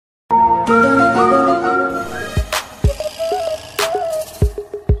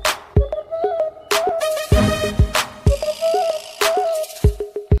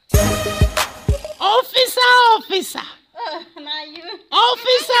Officer.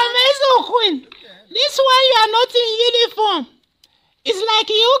 Officer Meso Queen. This one you are not in uniform. It's like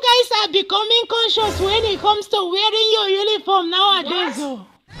you guys are becoming conscious when it comes to wearing your uniform nowadays. What?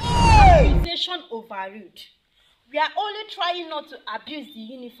 Accusation overruled. We are only trying not to abuse the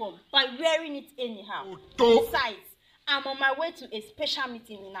uniform by wearing it anyhow. Besides, I'm on my way to a special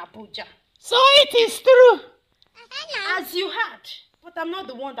meeting in Abuja. So it is true. As you heard, but I'm not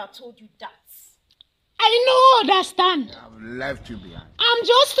the one that told you that. I know, understand. I would love to be. I'm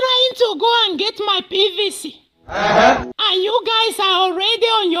just trying to go and get my PVC. And you guys are already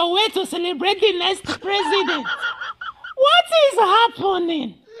on your way to celebrate the next president. What is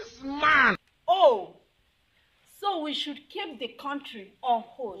happening? This man. Oh, so we should keep the country on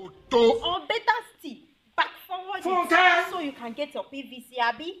hold. Or better still, back forward it so you can get your PVC,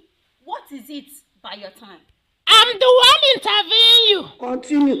 Abby. What is it by your time? I'm the one interviewing you.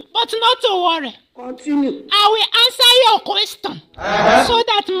 Continue. But not to worry. Continue. I will answer your question so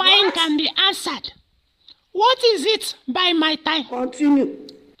that mine can be answered. What is it by my time? Continue.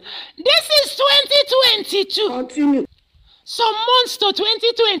 This is 2022. Continue. Some months to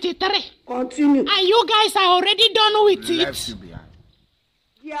 2023. Continue. And you guys are already done with Love it. to be.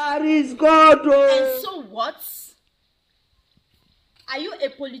 Here is God. And so what? Are you a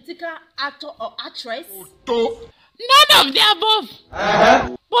political actor or actress? None of the above.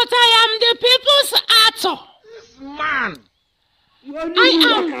 But I am the people's actor. This man. I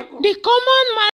am the common man.